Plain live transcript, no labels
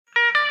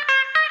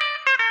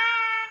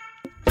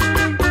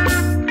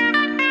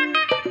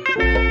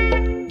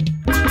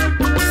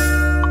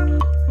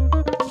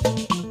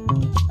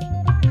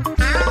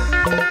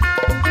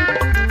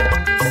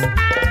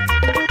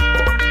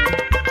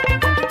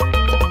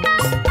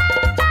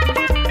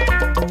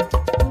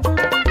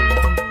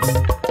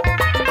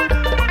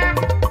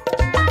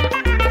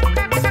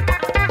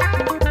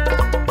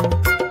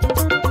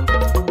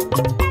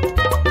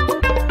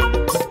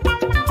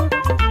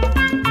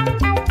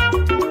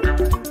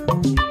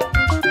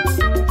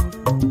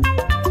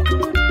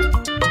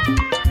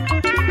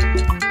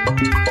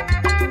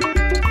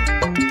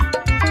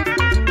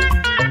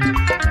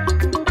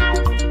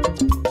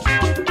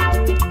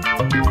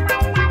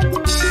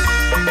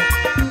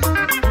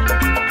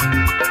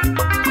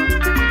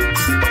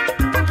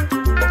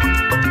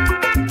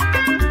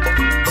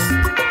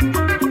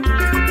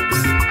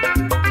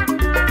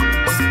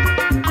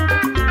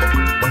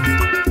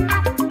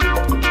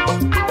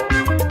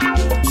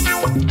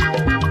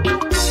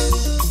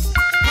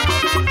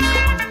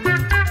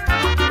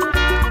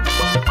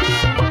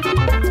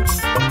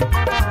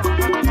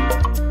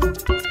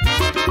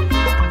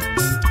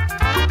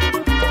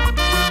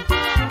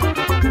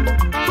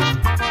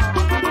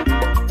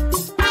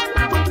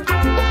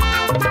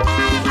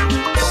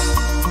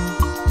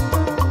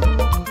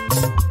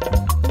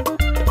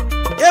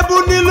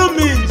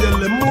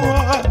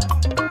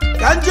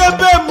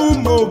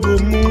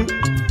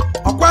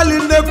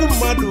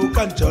mmadụ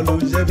ka nchọrọ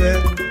jebe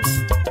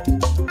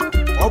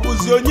ọ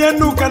bụzi onye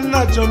nu ka nna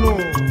chọrọ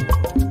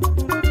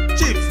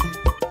Chief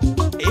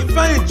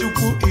Ifeanyi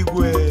Chukwu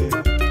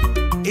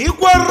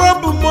Igwe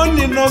Arab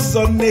Money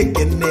n'ọzọ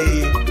na-ekene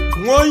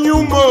nwa onye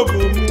ume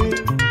obomu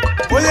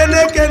onye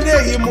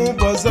na-ekeneghị m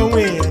ụbọzọ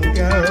nwe ya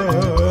nga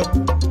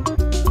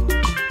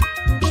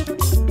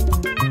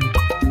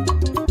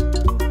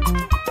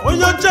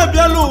onye ọcha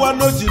bịala ụwa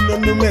n'oji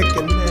n'omume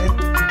ekene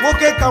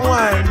nwoke ka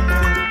nwaanyị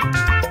mma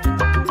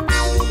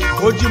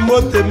oji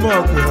moto eme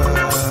ọgụ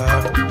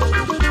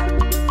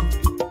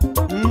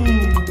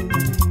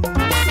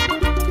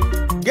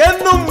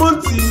genu m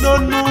ntị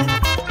n'onu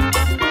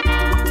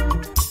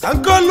ka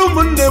nkolu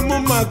ụmụnne m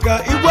maka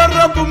Igwe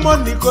Arab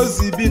Money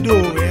kozi bido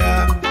ụwa ya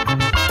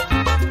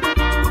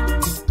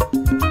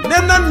nne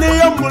na nne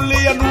ya mụrụ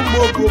ya n'ụmụ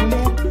obomu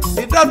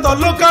Idatọ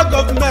local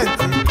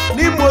gọọmenti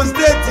n'Imo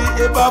steeti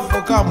ebe afọ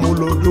ka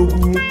mụrụ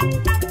odogwu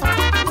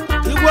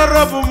Igwe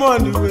Arab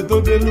Money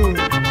wedobelu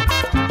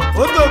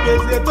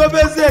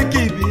otobezie ka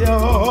ibi ya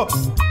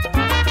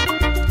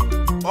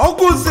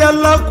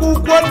ọgwụziela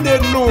akwụkwọ nne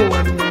n'ụwa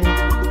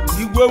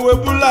Igwe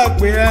webula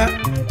akpa ya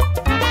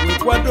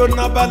wekwado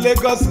n'aba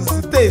Lagos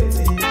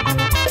steeti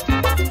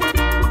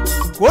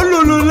ka o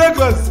lulu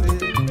Lagos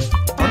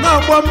ọ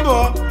na-agba mbọ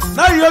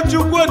na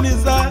Chukwu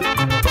Onisa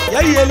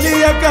ya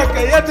yeli ya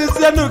ka ya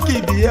dịzie n'ụka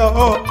ibi ya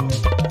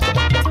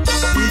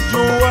iju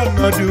ụwa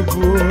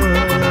nọdụbụ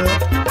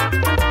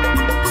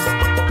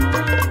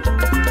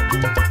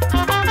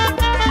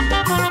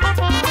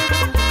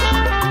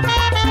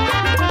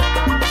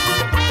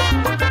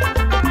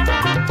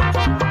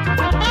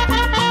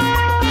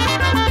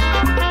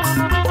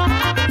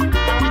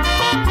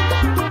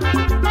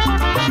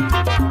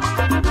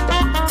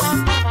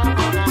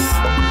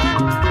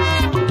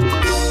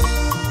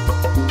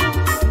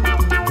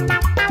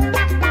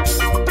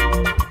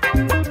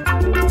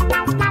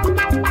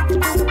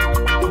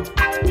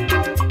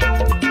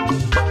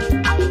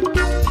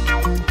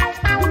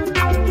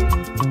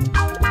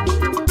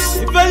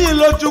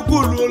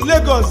Chukwulu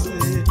Lagos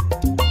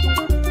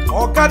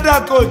ọkada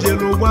ka o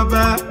jere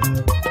gbaba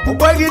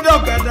ọgbagide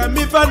ọkada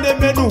mifa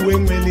na-eme n'uwe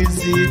nwere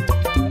isi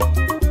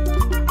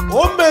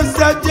o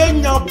mesia je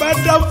nya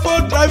badafo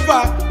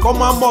driver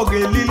kọma mọga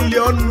elili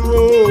ọnụ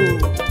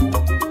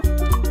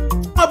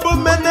abụ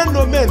mene na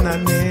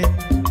omenane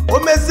o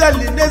mesia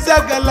linezi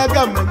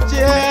agalaga ma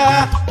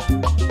jee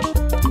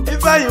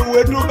Ifeanyi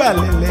weduba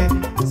lele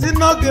si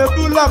n'oge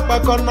ebula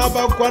akpakọ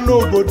n'abakwa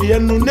n'obodo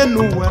enu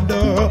nenu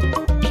wado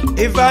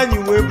Ifeanyi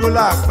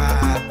webula akpa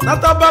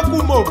natabaku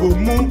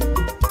mobomu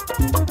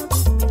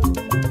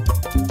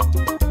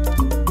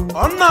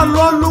ọ na-alụ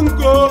ọlụ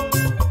ngo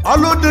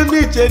ọlụ dị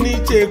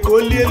n'iche ka o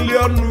lieli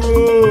ọnụ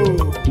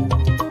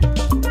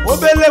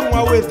obele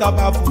nwa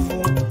wetaba afụfụ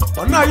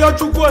ọ na-ayọ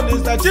Chukwu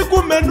Onisa Chukwu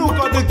menu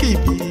ụkọdụ ka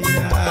ibi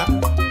ya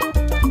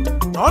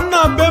ọ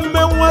na-abe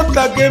mme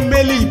nwata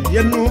ga-emeli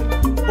ibienu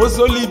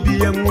ozoli ibi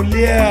ya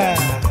nwụlie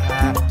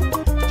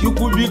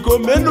Chukwu biko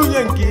menu nye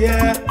nke ya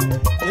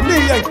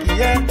n'ihe nke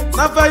ya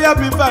n'afa ya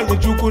bụ Ifeanyi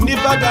Chukwu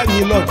n'ifada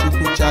anyị lọ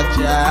Chukwu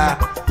chacha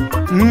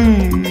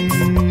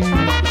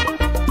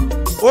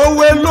o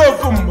welu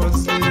ofu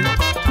mbosi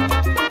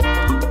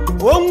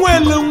o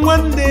nwelu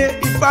nwanne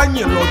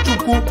Ifeanyi lọ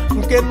Chukwu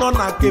nke nọ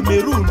na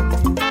Cameroon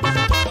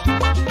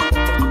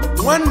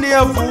nwanne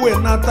ya fuwe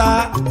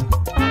nata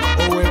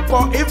o wekpọ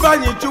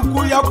Ifeanyi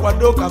Chukwu ya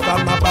kwado ka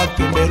banaba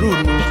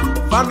Cameroon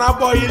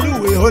fanabọ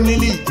ilu wee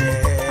honili ije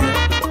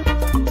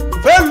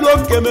feluo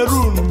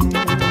Cameroon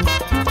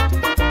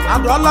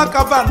adụala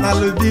kava na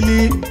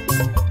lubili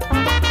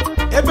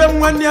ebe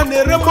nwanne ya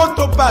na-ere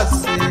moto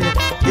pasi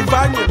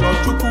Ifeanyi lọ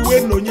Chukwu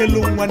wee nonyelu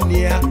nwanne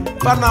ya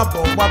fanabọ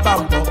gbaba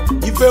mbọ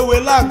ife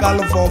wele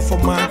agalụva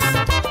ọfụma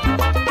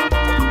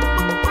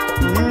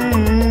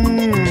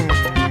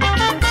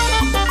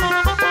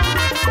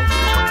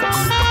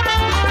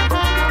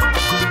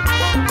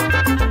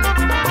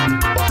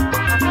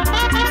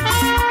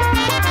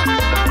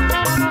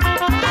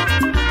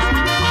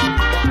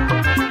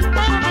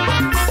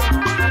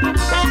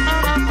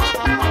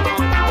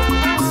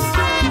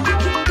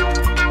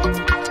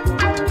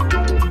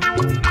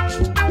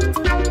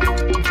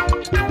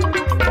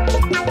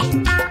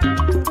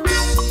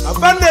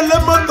Vanele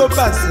moto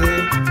pasi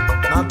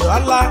na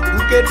doala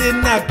nke dị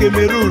na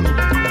Cameroon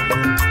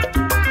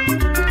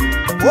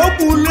o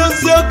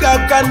bulozi oge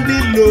aka ndị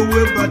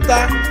lowe bata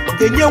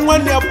enye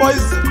nwanne ya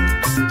poison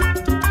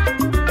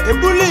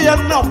ebuli ya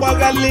na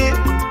gbagali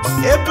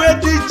ebe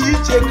dị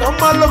iche ka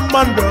mmalụ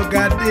mmadụ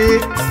ga-adị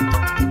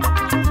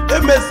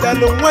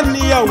emesalụ nwanne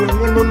ya wee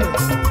nwụrụ nọ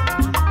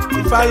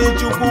Ifeanyi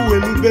Chukwu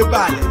welube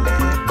balị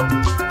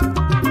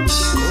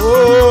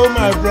oh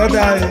my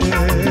brother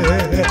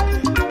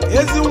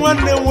ezi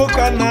nwanne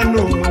nwoke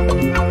na-anụ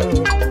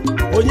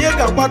onye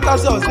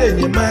ga-akpatazi ọzọ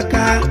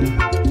enyemaka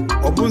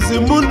ọ bụzi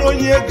mụ na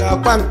onye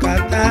ga-akpa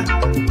nkata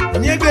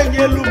onye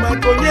ga-enyelu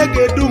maka onye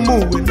ga-edu m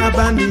uwe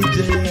n'aba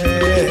n'ije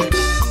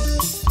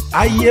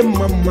aye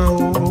mama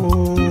o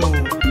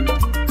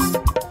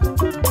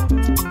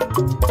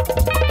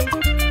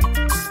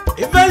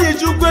Ifeanyi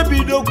Chukwu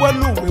webido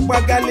kwanu we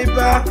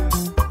gbagaliba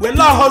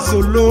wela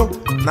hozolo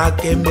na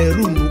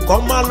Cameroon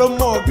komalụ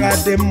mo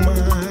gade mma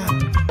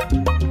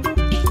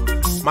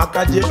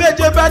maka jebe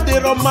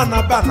dịrọ mma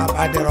na bana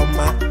badịrọ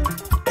mma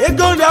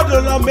ego ndị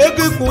adụla ma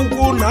ego ikwu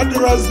ugwu na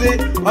adịrọzi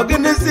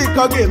ọgịnịzi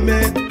ka ọ ga-eme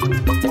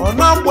ọ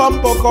na-agba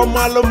mbọ ka ọ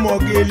malụ ma ọ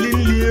ga-eli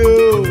nri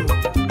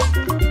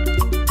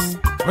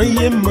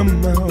onye mma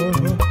mana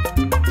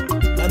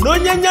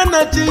onye nya na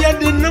chi ya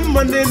dị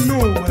mma n'enu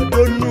ụwa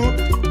donu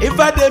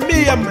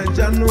ifademi ya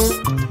majanụ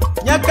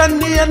nyaka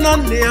nne ya na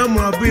nne ya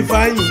ma bụ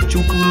Ifeanyị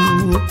Chukwu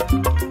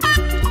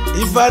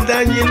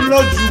Ifeanyị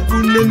Nlọchukwu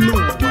n'enu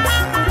ụwa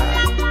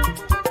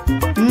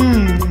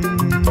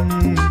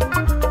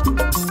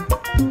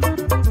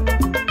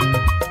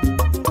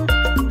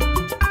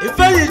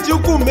Ifeanyị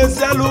Chukwu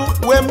mezialụ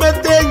wee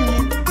meta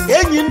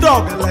enyi ndị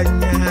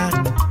ọgaranya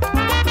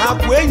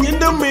nakwa enyi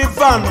ndị mụ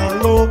ife a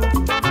na-alụ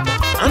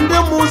ndị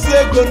mụ ụzọ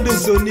ego ndị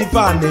so n'ife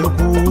a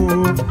na-ekwu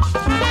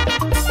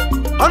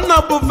ọ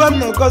na-abụ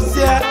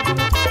fenọgọzie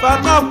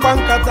fana-akpa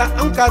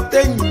nkata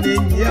enyi na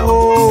enyi ya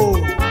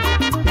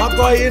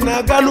maka oyi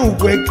na-aga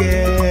n'ugwu eke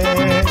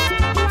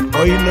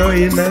oyi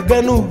na-aga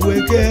n'ugwu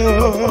eke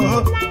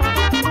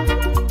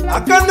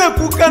aka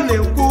na-ekwu ka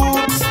na-ekwu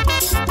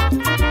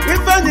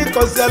Ifeanyị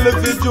kọzialụ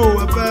vidio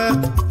ụwa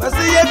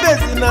basị ihe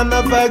bezi na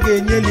anaba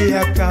ga-enyeli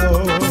ya aka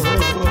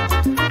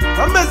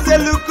o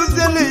mesielu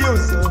kụzielu ya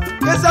ụzọ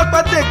ezi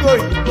akpata ego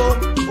oyibo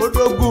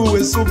odogwu uwe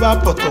sụba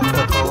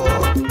pọtọpọtọ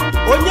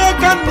onye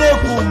ka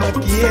na-ekwu maka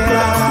ihe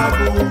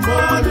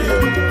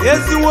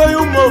eziwoyi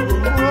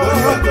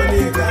ụmụobodo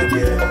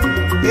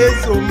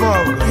ezi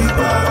ụmụọgụ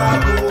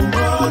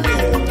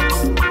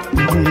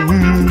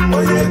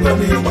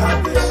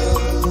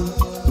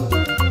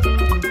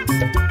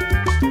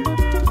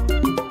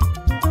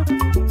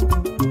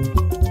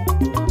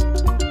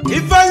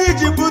Ifeanyị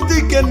ji bute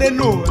ikene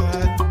n'ụwa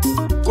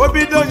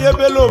obido onye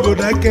bela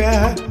obodo aka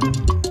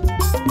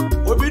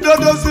obido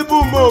dozibu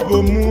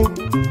ụmụobomu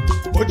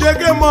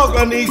ojege m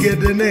ọgọ na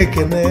Igede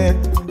na-ekene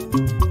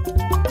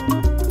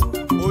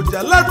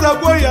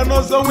ojalatagbo ya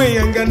n'ọzọ nwe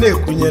ya nga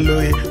na-ekwunyela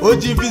oyi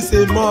oji bise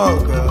m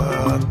ọgọ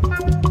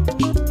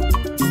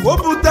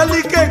kopụtala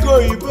ike ego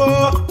oyibo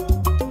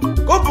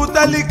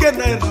kopụtala ike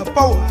naira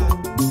pawa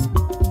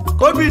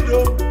kobido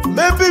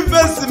mebe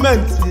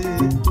investimenti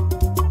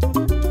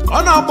ọ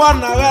na-agba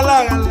na aghala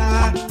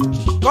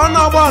ka ọ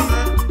na-agba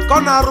ka ọ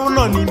na-arụ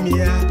ụlọ n'ime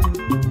ya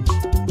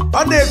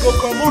ọ na-ego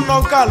kọmụ ụlọ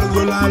nke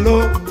alụgolo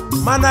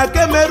mana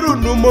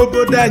Cameroon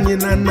ụmụobodo anyị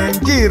na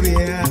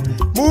Naịjirịa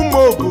ma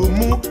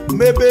ụmụobomu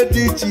mebe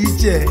dị iche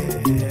iche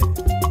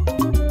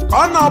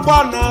ọ na-agba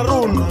na-arụ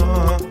ụlọ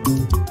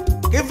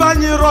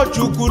Ifeanyị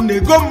Chukwu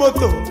na-ego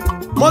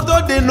moto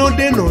dị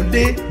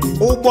n'ụdị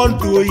ụgbọ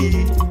ntụ oyi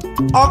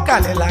ọ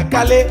kalịla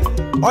akali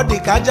ọ dị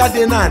ka aja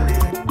dị naanị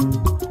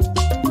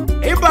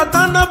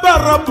ịbata na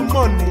Arab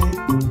Money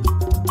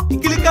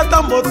ikilikata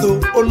moto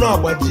onu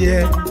agbajie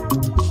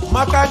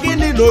maka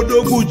gịnị na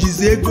odogwu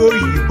jizi ego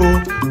oyibo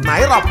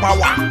naira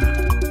pawa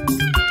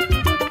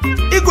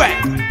igwe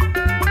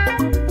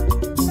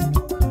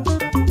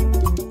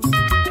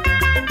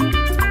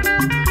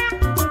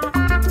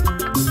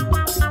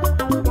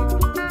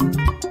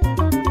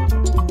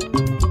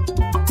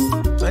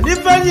mana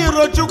Ifeanyị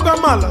Chukwu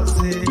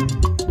amalazi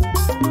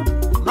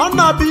nọ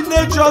na-abị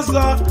na-eji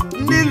ọzọ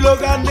ndị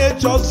loga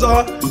na-eche ọzọ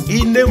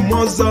ine m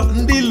ọzọ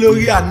ndị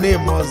loga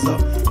na-eme ọzọ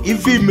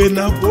ife ime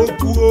na bụ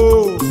okwu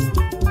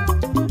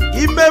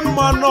ime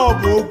mma na ọ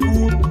bụ okwu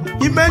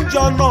ime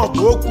njọ na ọ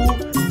bụ okwu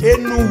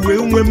enu uwe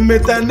nwe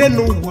mmeta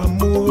n'enu ụwa m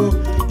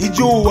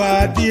ije ụwa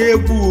dị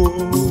egwu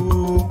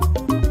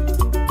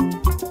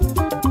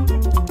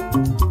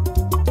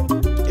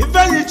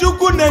Ifeanyị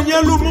Chukwu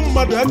na-enyelu ụmụ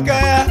mmadụ aka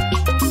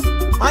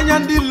anya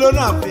ndị ilo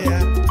na-afịa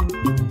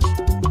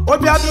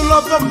obi adịla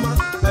ọfọ mma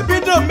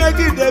ebido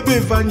megide ebe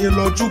Ifeanyị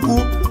Chukwu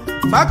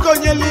maka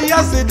onyeli ya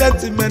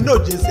asidenti mena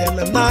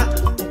ojisiela na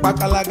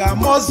mkpakala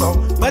ga-ama ọzọ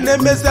mana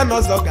emesịa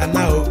n'ọzọ ga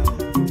na o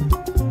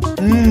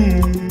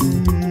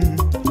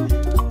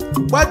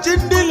gbachi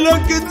ndị ilo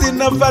nkịtị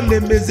na fa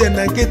na-emezie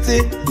na nkịtị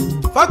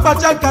fa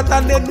kpacha nkata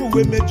n'enu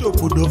uwe mechi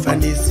obodo fa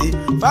n'isi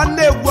fa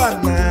na-egwu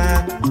ana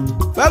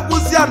fa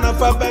kwụsịa na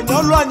fa banye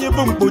ọlụ anyị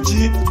bụ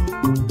mkpochi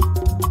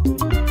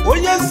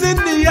onye si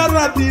nne ya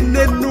radị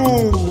n'enu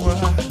ụwa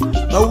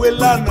na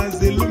wela na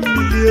zelu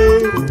mmiri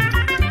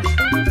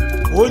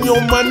onye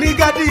ọma na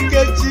ịgadị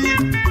ikechi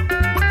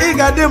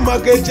ịgadị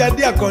maka echi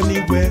adị akọ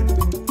n'igwe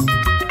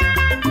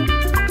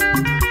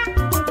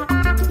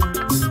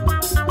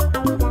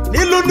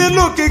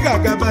n'ilu ka ị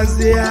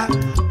ga-agabazi ya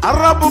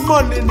Arab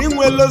Money na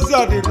inwele ozi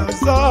ọdịda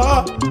ọzọ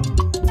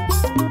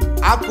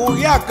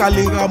akụghị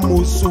akaliga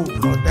mosu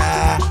broda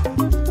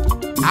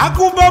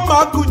akụba ma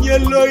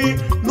akụnyela oyi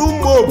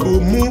n'ụmụ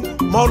obomu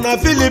ma ọ na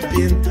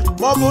Philippines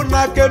ma ọ bụ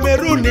na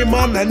Cameroon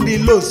ma na ndị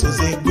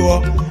losozi gụọ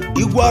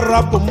Igwe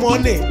Arab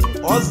Money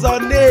ọzọ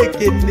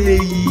na-ekene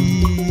yi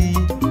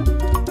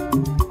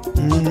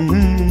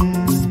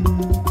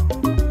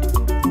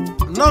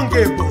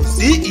nọnge bụ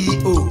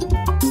CEO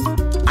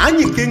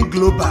anyị King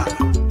Global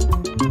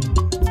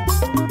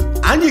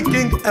anyị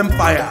King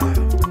Empire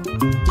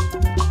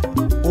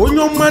onye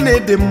ọma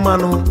na-ede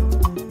mmanụ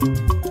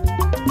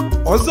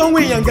ọzọ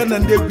nwe ya nga na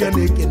ndị egwu ya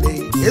na-ekene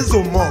eze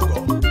ụmụọgọ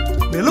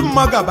melu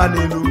mmaga aba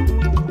n'elu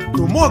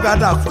ụmụọgọ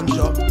ada afọ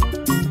njọ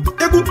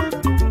egwu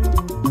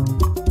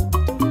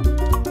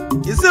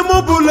isi mụ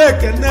bụlụ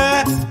ekene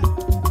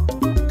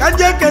ka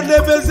je ekene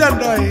ebe eze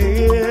ndọghị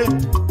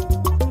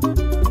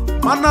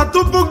mana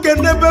tupu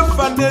kene ebe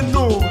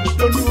fanenu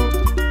donu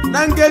na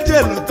ngeji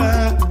elota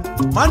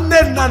nwanne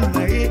nna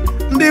nna gị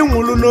ndị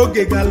nwụrụ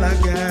n'oge gara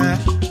aga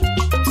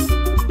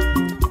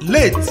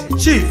late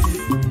Chief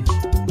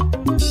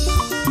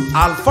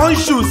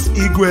Alphonsus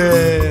Igwe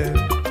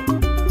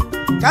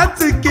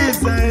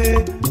Katikise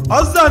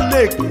ọzọ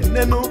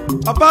na-ekenenu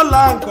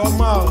ọbala nke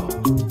ọma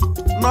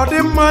nọdị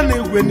mma na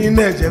igwe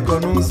niile ejekọ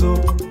n'ụzọ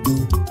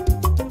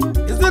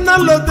isi na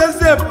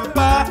lotezie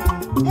papa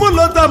mụ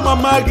lota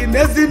mama gị na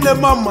ezinne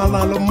m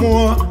amalala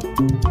mmụọ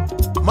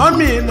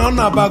mami nọ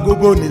na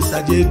bagobo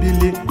n'Ịsaja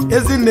ebili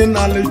ezinne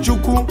n'ala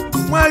Chukwu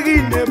nwa gị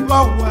na-ebe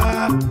akwa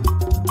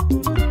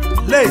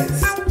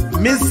late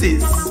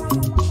Mrs.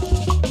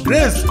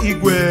 Grace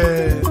Igwe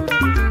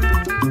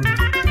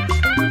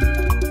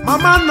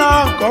mama na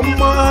nke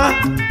ọma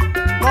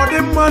n'ọdị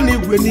mma na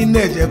igwe niile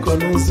ejekọ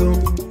n'ụzọ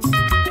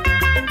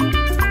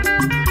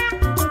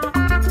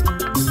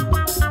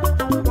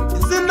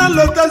isi na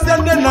lotazie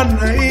nne na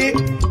nna gị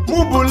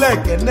mụ bụla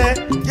ekene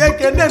ya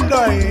ekene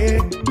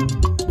ndọghị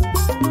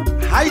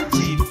High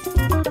Chief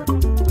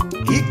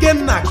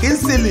Ikenna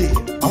Kinsili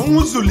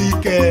ọnwụ zuru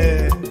ike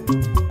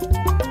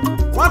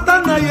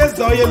nwata na ya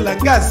eze oyela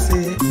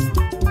gasị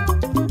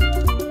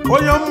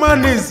onye ọma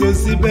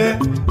na-ezozibe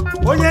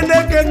onye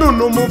na-ekene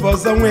unu mụ bụ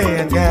ọzọ nwe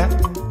ya ga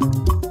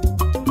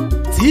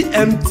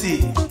TMT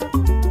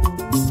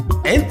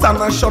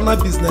International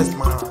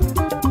Businessman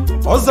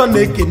ọzọ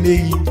na-ekene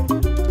yi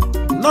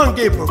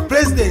nọnge bụ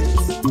President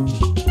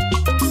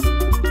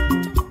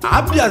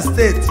Abia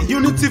State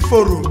Unity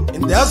Forum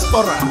in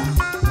Diaspora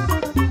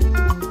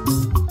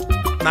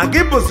na gị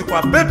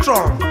bụzikwa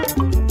Patron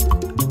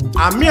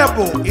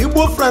Amiable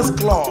Igbo Friends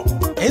Club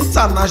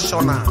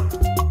International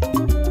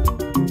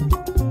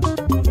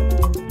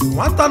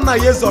nwata na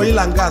ya eze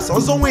oyila ngas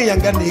ọzọ nwe ya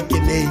nga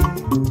na-ekene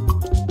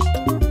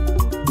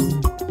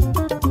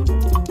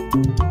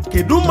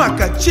kedu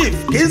maka Chief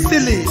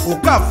Kinsili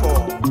Okafọ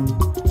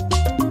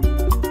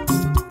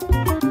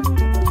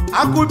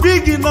akụbi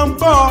gị na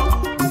mbọ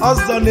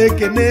ọzọ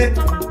na-ekene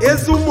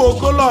ezi ụmụ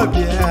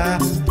okolobịa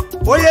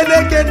onye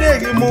na-ekene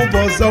gị mụ bụ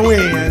ọzọ nwe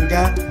ya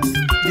nga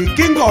the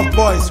King of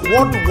Boys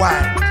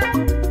worldwide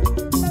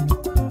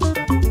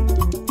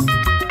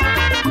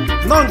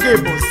nọnge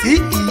bụ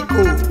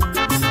CEO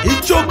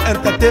Ichok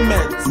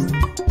Entertainment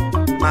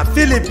na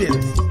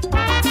Philippines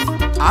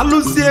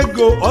alụsi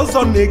ego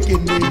ọzọ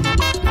na-ekene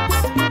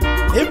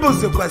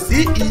ịbụzikwa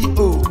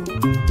CEO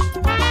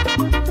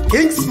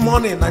King's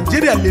Money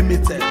Nigeria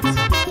Limited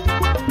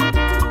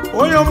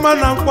onye ọma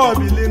na mkpa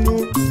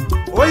obilinu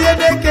onye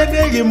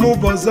na-ekene gị mụ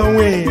bụ ọzọ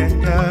nwe ya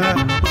nga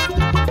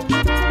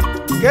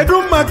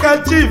kedu maka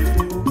Chief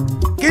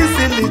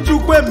Kinsili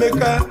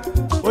Chukwuemeka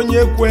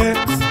onye kwe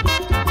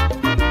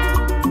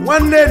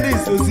nwanne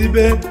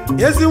n'isozibe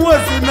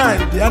ezinwozi na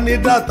bịa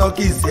n'ịda atọ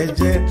ka isi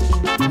eje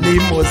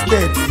n'Imo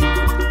steeti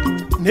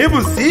na ịbụ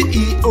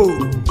CEO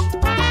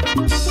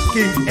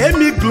King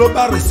Emi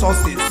Global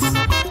Resources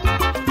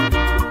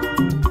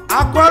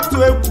akwatu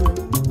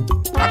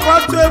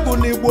egwu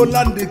n'Igbo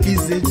land ka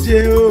isi eje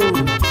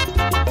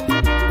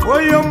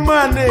onye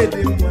mma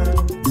na-ede mma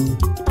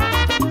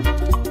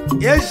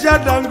Asia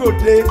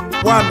Dangote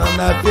wana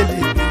na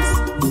Philippines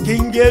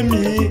King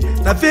Emi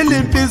na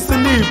Philippines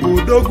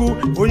n'Igbo dogu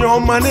onye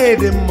ọma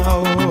na-ede mma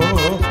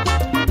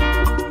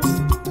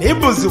na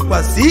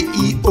ịbụzikwa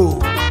CEO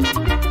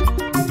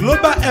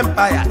Global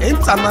Empire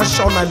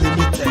International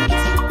Limited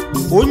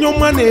onye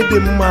ọma na-ede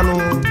mmanụ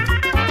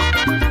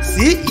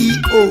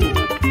CEO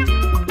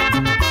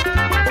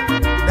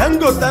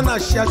Dangote na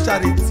Share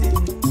Charity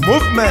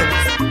Movement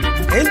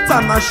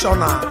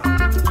International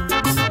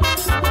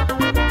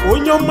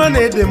onye ọma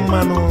na-ede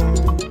mmanụ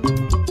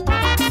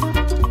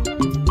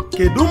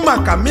kedu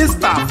maka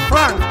Mr.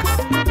 Frank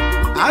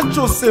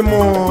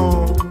Achụsimo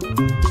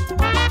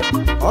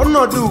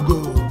ọnọdụ ugo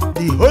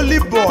the Holy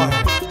Boy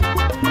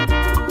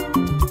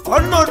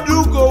ọnọdụ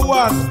ugo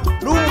 1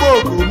 n'ụmụ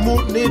ogomu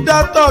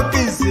n'ịdatọ ka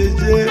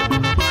iseje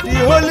the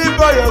Holy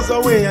Boy ọzọ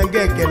nwe ya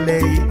ga-ekele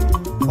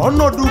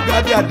ọnọdụ ugo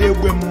adị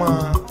egbe mma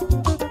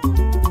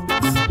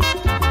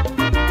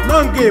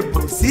nọnge bụ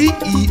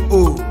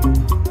CEO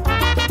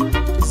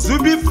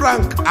Zubi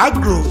Frank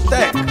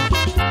Agrotech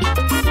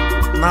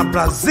na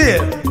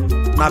Brazil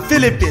na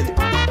Philippines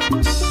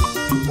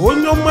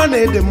onye ọma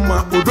na-ede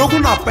mma odogwu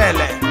na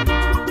pele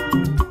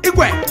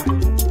igwe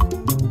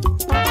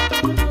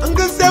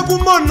ngezi egwu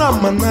mona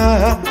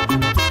mana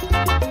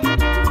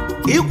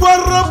Igwe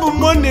Arab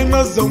Money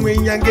n'ọzọ nwe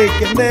ya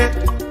ga-ekene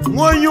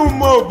nwa onye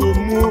ume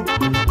obomu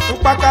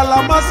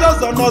mkpakala masị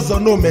ọzọ n'ọzọ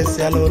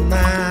n'omesialụ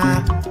na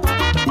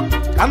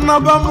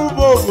kanaba mụ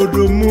bụ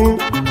obodo mụ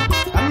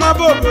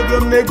naba obodo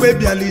m n'egbe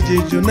bịala ije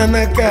ju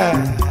nanaka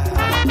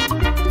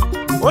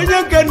onye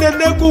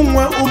kenenekwu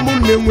nwa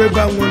ụmụnne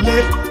nweba nwele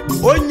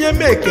onye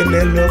m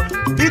ekenelo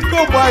biko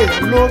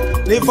gbayalụ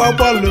n'ife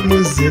agbalụ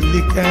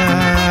n'ụzelika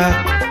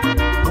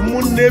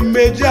ụmụnne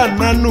mmeji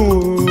ananụ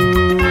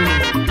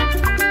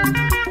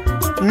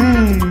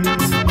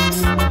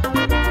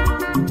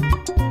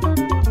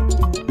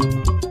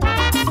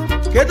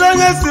kedu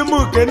onye si m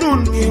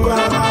kenunu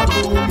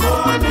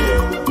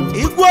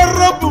Igwe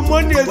Arab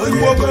Money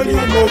ezigbo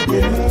onye n'oge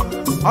m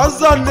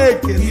ọzọ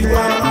na-ekele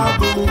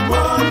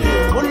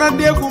mụ na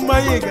ndị egwu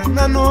mmanya ga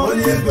nanụ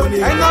anyị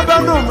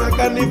na-abanụ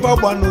maka n'ife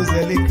ọgba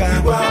n'ụzelika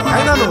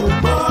anyị nanụ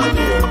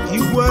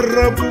Igwe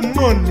Arab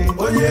Money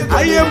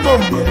anyị mbọ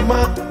mma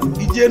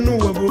ije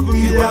n'ụwa bụ obu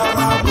ya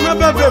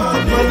nnababe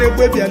mma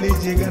na-egbe bịala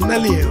ije ga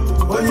nali ya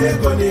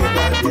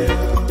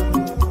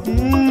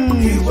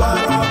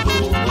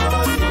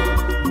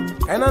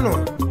anyị nanụ